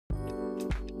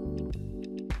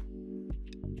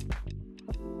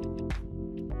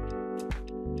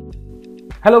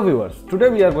Hello viewers, today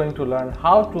we are going to learn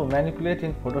how to manipulate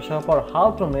in Photoshop or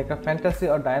how to make a fantasy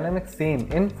or dynamic scene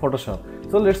in Photoshop.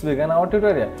 So let's begin our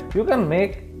tutorial. You can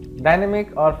make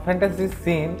dynamic or fantasy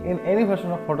scene in any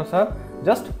version of Photoshop.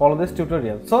 Just follow this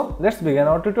tutorial. So let's begin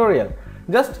our tutorial.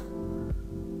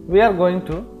 We are going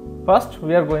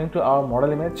to our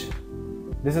model image.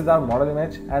 This is our model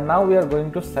image, and now we are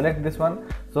going to select this one.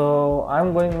 So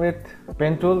I'm going with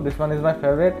pen tool. This one is my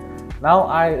favorite. Now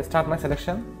I start my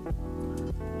selection.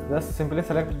 Just simply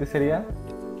select this area.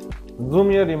 Zoom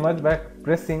your image by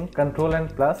pressing Ctrl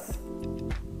and plus.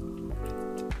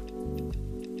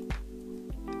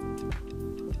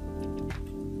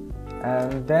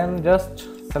 And then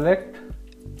just select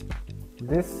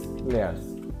these layers.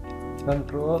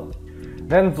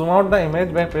 Then zoom out the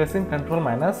image by pressing Ctrl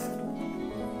minus.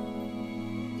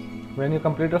 When you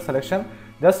complete your selection,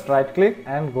 just right click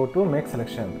and go to make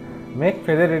selection. Make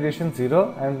feather radiation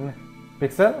 0 and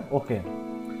pixel OK.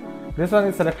 This one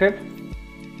is selected.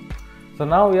 So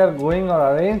now we are going to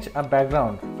arrange a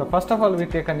background. So first of all, we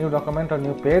take a new document or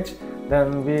new page.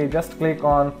 Then we just click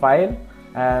on file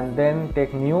and then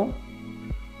take new.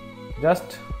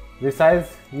 Just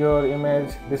resize your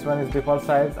image. This one is default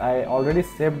size. I already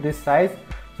saved this size,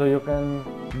 so you can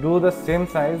do the same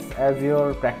size as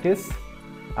your practice.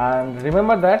 And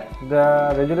remember that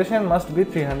the resolution must be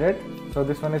 300. So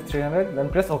this one is 300. Then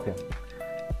press OK.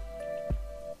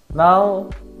 Now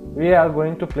we are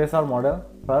going to place our model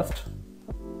first.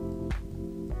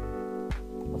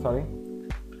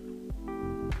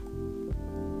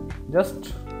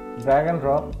 Just drag and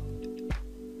drop.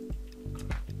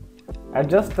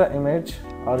 Adjust the image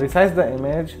or resize the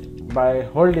image by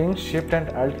holding Shift and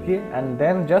Alt key, and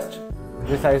then just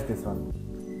resize this one.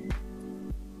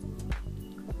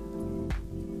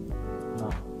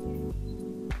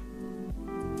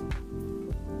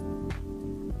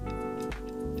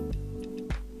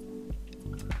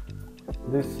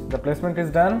 The placement is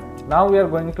done. Now we are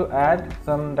going to add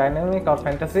some dynamic or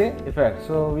fantasy effect.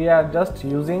 So we are just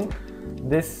using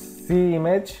this C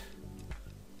image.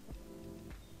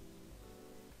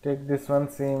 Take this one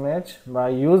C image by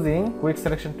using quick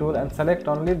selection tool and select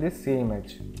only this C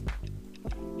image.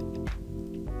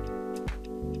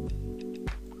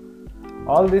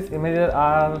 All these images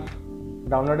are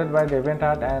downloaded by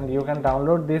DeviantArt, and you can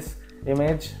download this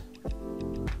image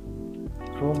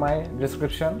through my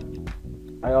description.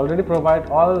 I already provide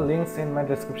all links in my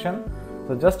description.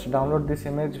 So just download this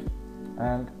image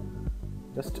and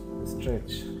just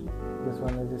stretch. This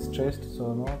one is stretched,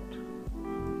 so not.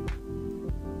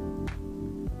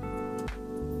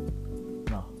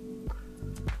 No.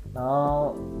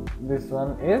 Now this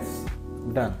one is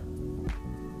done.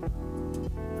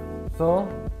 So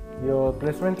your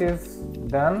placement is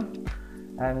done,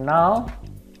 and now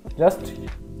just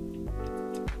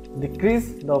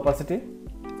decrease the opacity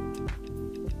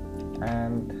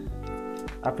and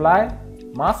apply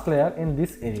mask layer in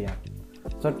this area.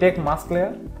 So take mask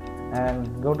layer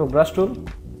and go to brush tool.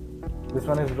 This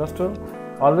one is brush tool.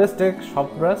 Always take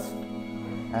soft brush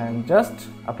and just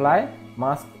apply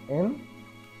mask in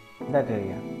that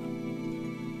area.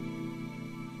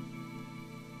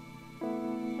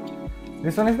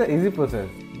 This one is the easy process.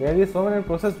 There is so many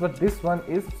process, but this one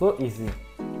is so easy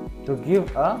to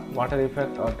give a water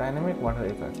effect or dynamic water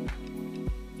effect.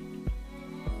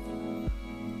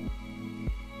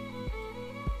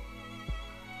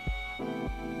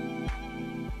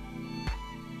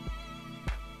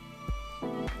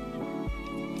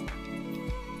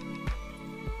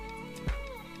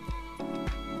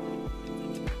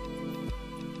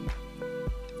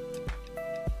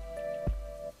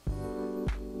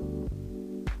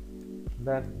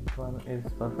 That one is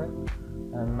perfect,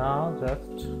 and now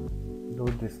just do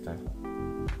this type,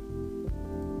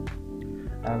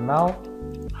 and now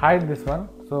hide this one.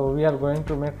 So we are going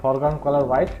to make foreground color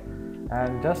white,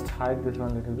 and just hide this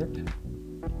one little bit.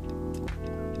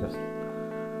 Just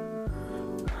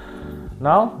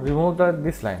now remove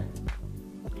this line.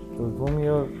 So zoom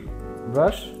your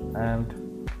brush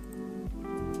and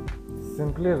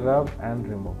simply rub and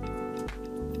remove.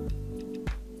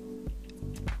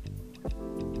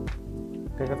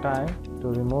 Take a time to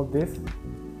remove this.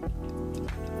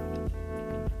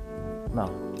 Now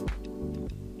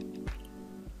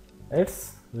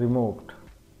it's removed.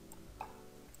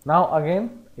 Now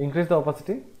again increase the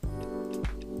opacity.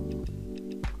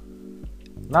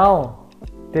 Now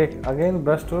take again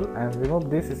brush tool and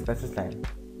remove this spaces line.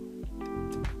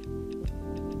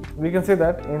 We can see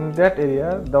that in that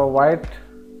area the white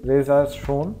rays are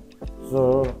shown.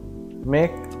 So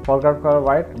make foreground color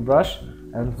white, brush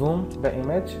and zoom the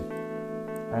image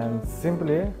and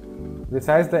simply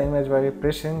resize the image by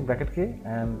pressing bracket key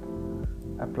and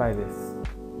apply this.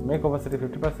 Make opacity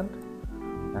 50%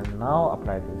 and now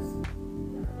apply this.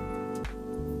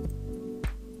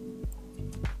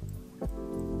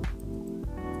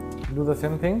 Do the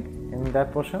same thing in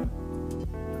that portion.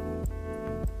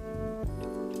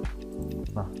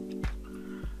 Now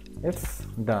it's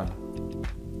done.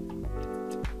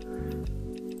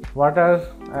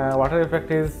 Water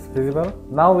effect is visible.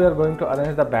 Now we are going to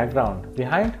arrange the background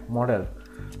behind model.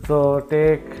 So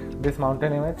take this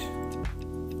mountain image.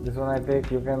 This one I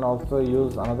take. You can also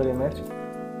use another image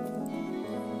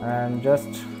and just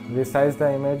resize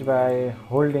the image by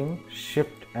holding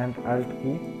Shift and Alt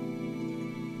key.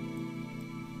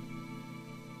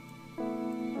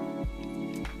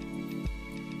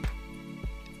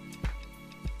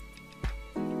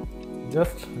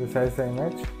 Just resize the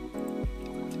image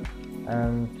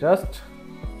and just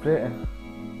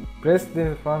press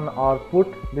this one or put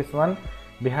this one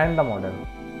behind the model.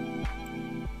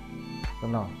 So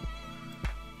now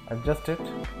adjust it.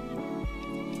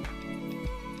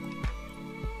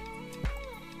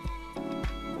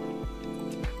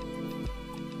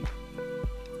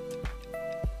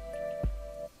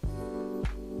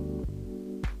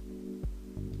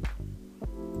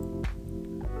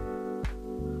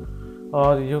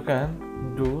 Or you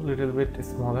can do little bit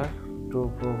smaller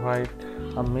to provide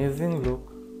amazing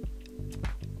look.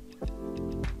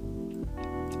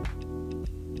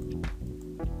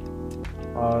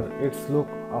 Or its look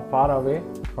far away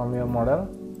from your model.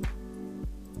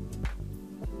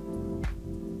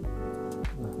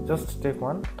 Just take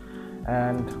one,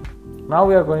 and now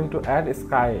we are going to add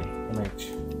sky image.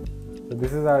 So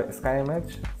this is our sky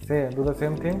image. Do the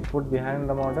same thing, put behind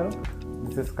the model.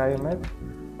 This is sky image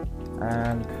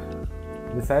and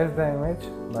resize the image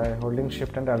by holding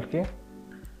Shift and Alt key.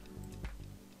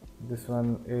 This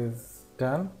one is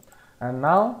done, and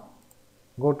now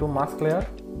go to mask layer,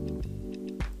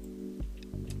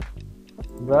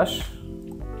 brush,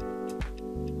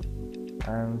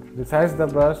 and resize the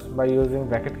brush by using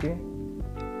bracket key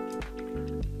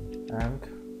and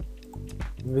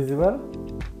visible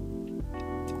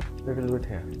little bit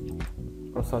here.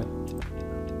 Oh sorry.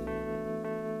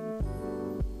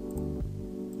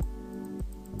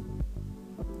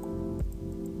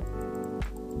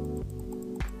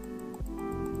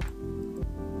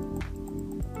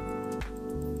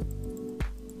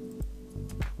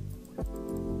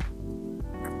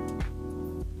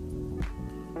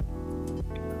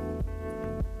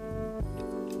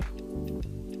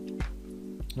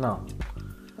 Now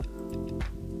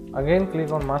again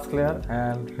click on mask layer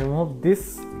and remove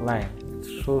this line.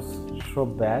 It shows so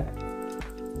bad,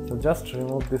 so just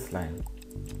remove this line.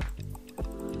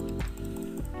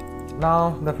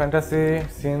 Now the fantasy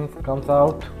scene comes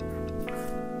out.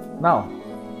 Now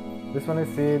this one is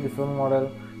C, this one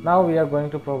model. Now we are going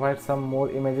to provide some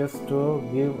more images to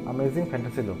give amazing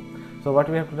fantasy look. So what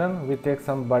we have done, we take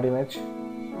some bird image.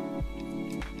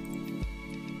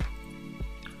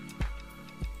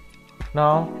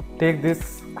 Now take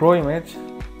this crow image,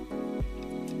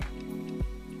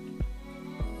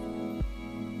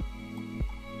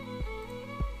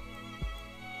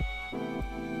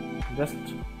 just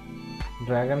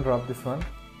drag and drop this one.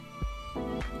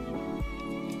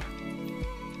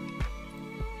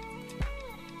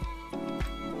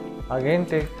 Again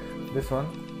take this one.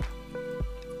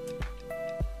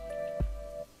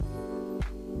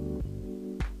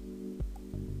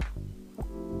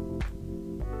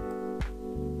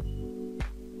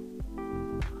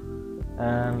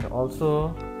 And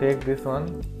also take this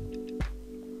one.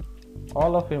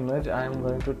 All of image I am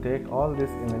going to take all these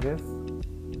images.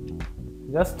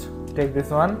 Just take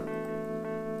this one,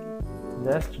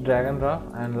 just drag and drop,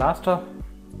 and last of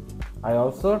I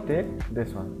also take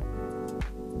this one.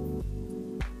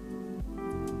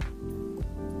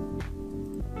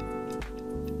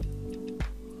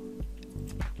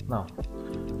 Now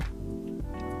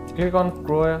click on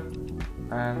crow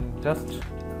and just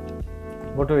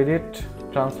go to edit,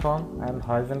 transform and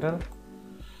horizontal.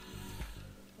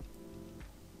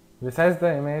 Resize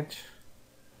the image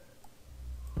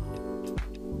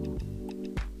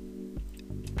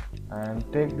and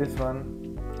take this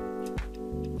one,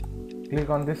 click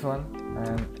on this one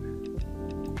and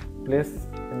place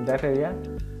in that area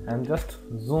and just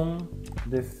zoom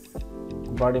this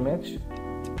bird image.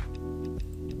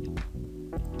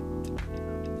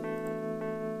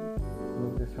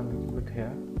 Move this one a little bit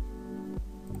here.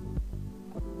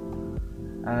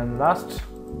 And last,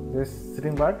 this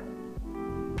sitting bird,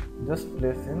 just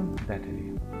place in that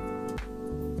area.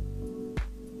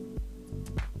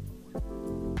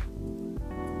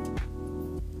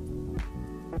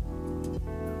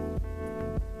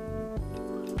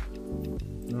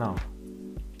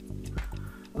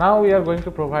 Now we are going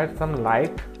to provide some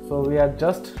light, so we are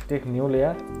just take new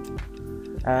layer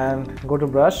and go to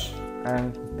brush,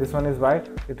 and this one is white,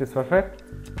 it is perfect.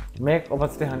 Make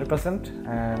opacity 100%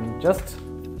 and just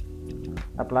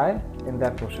apply in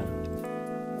that portion.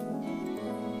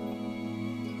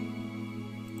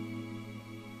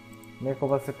 Make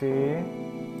opacity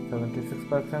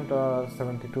 76% or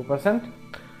 72%.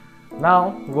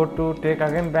 Now go to take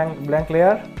again blank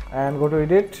layer and go to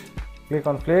edit, click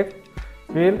on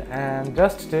fill and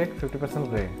just take 50%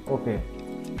 gray. Okay,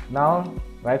 now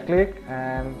right click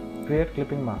and create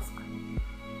clipping mask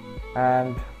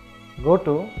and go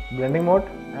to blending mode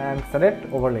and select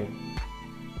overlay,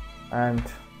 and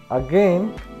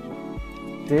again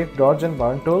take dodge and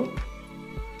burn tool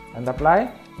and apply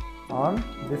on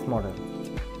this model.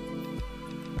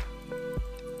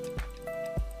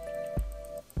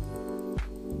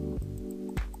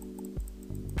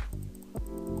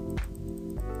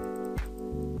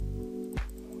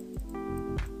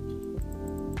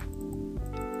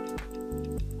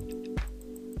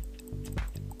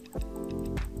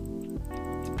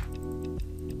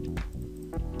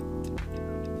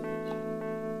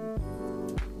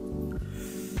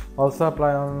 Also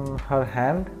apply on her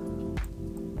hand.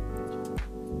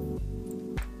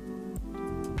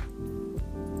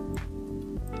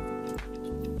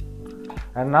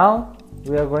 And now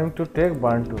we are going to take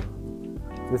burn tool.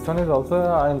 This one is also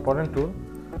an important tool.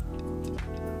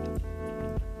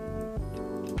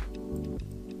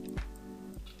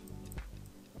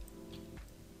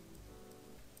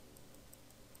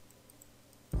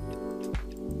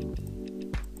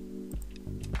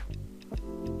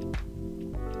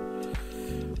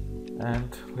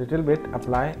 And little bit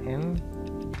apply in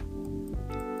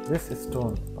this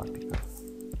stone particles.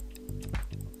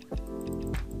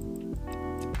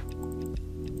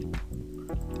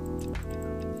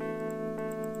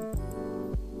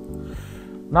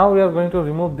 Now we are going to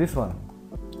remove this one,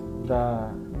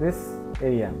 this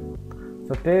area.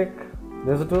 So take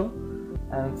lasso tool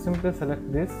and simply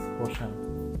select this portion.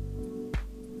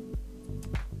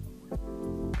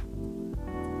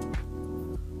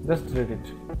 Just delete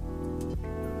it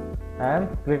and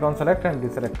click on select and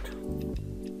deselect.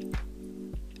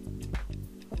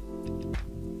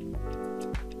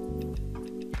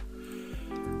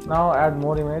 Now add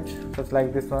more image such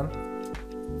like this one.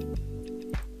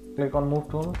 Click on move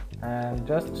tool and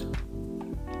just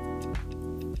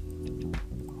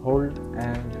hold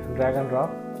and drag and drop.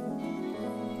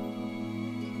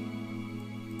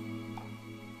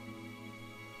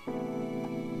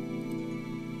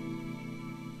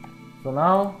 So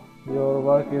now your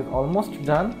work is almost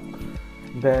done.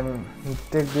 Then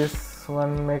take this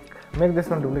one, make this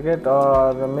one duplicate,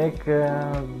 or make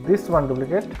this one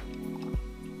duplicate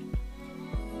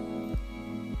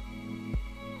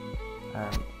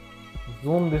and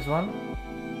zoom this one.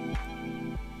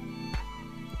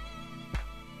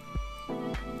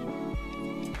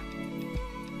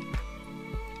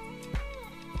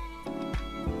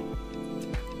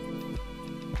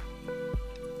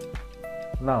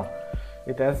 Now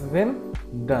it has been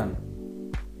done.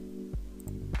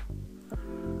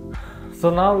 So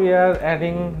now we are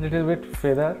adding little bit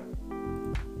feather.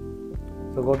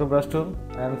 So go to brush tool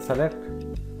and select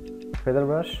feather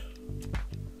brush.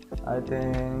 I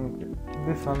think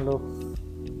this one looks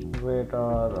great,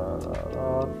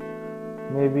 or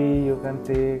maybe you can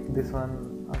take this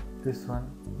one, this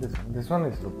one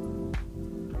is good.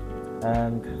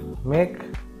 And make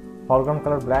foreground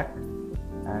color black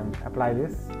and apply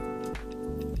this.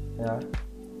 Yeah,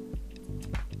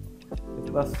 it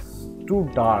was too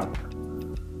dark,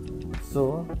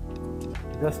 so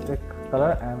just take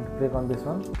color and click on this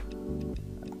one,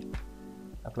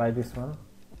 apply this one,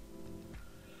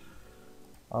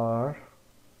 or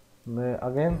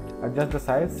again adjust the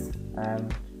size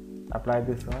and apply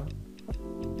this one.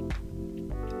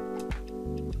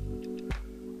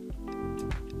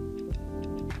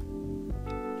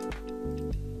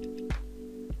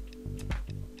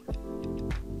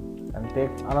 And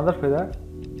take another feather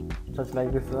such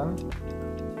like this one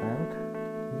and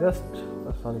just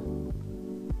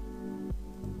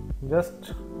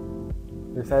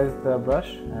resize the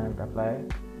brush and apply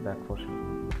that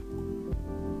portion.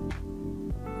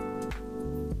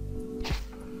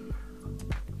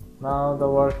 Now the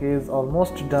work is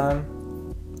almost done,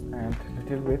 and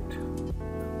little bit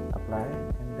apply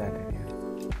in that area.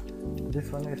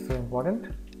 This one is so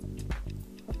important.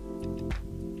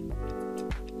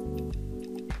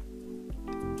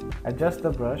 Adjust the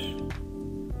brush.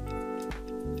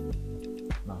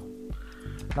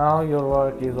 Now your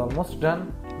work is almost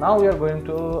done. Now we are going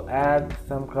to add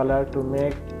some color to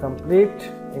make complete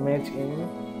image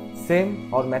in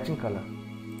same or matching color.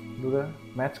 Do the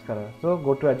match color. So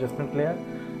go to adjustment layer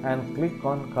and click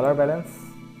on color balance.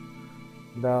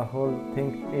 The whole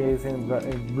thing is in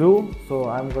blue, so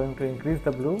I'm going to increase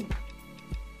the blue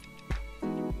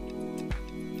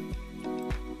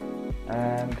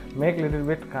and make little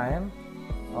bit cayenne,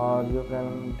 or you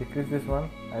can decrease this one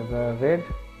as a red.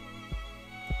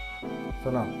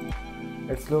 So now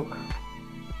it's look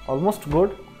almost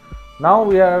good. Now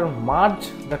we are merge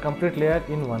the complete layer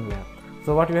in one layer.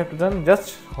 So what you have to do,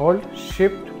 just hold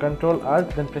Shift Ctrl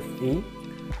Alt then press E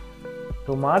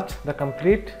to merge the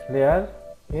complete layer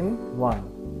in one.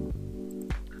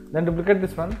 Then duplicate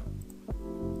this one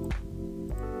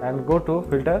and go to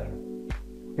filter,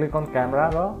 click on camera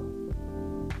raw,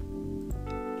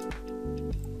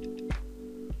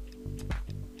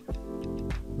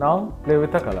 now play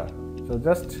with the color. So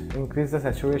just increase the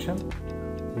saturation,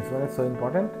 this one is so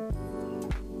important.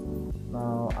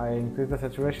 Now I increase the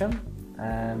saturation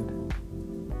and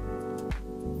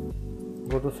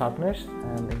go to sharpness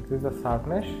and increase the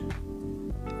sharpness.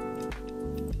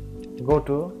 Go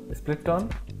to split tone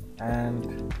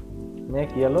and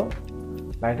make yellow,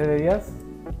 lighter areas.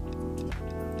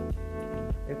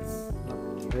 It's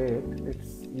not red,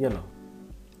 it's yellow.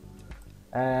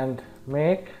 And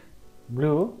make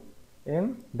blue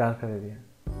in darker area.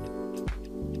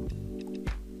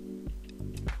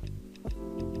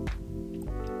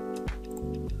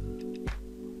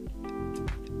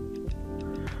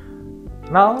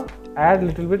 Now add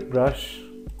little bit brush.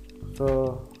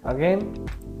 So again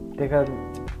take a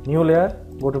new layer,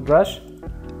 go to brush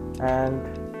and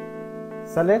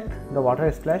select the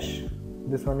water splash.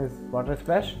 This one is water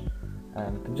splash,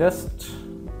 and just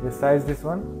resize this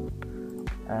one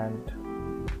and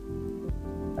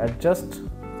adjust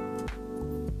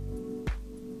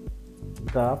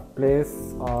the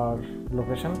place or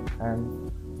location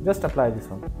and just apply this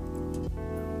one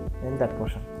in that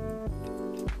portion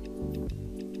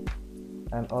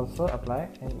and also apply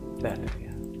in that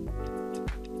area.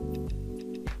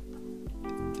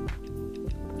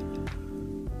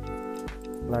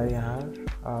 Apply here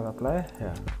or apply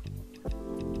here.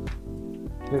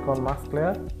 Click on mask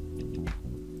layer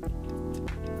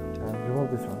and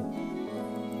remove this one.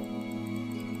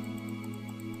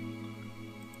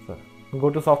 So go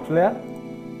to soft layer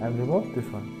and remove this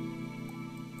one.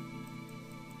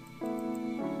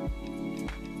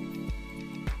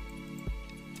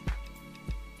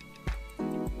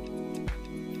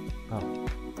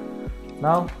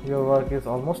 Now your work is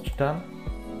almost done.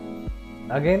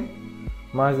 Again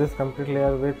merge this complete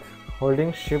layer with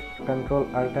holding Shift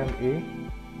Ctrl Alt and E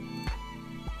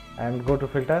and go to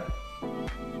filter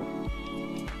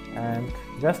and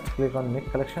just click on Mix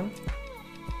Collection.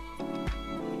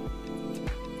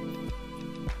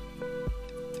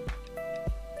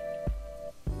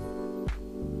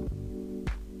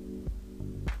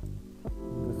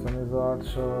 This one is what,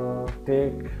 so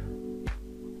take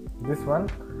this one,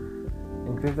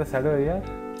 increase the shadow area,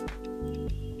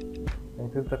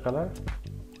 increase the color,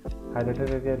 highlighted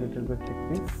area a little bit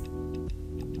decrease.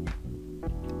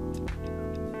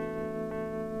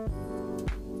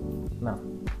 Now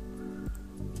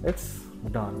it's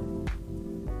done.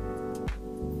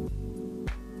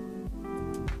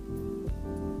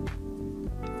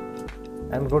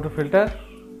 And go to filter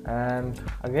and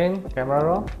again camera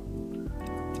raw,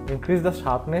 increase the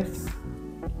sharpness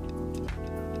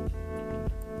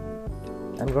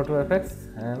and go to effects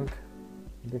and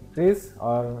decrease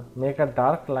or make a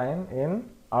dark line in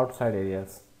outside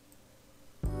areas.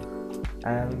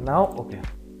 And now okay.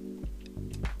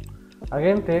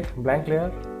 Again take blank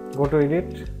layer, go to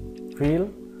edit, fill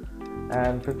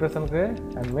and filtration gray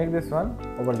and make this one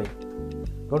overlay.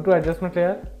 Go to adjustment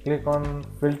layer, click on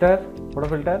filter, photo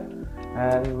filter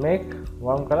and make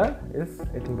warm color is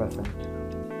 18%.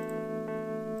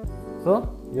 So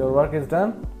your work is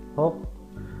done.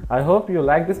 I hope you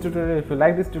like this tutorial. If you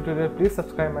like this tutorial, please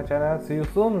subscribe my channel. See you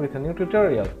soon with a new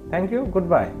tutorial. Thank you.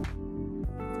 Goodbye.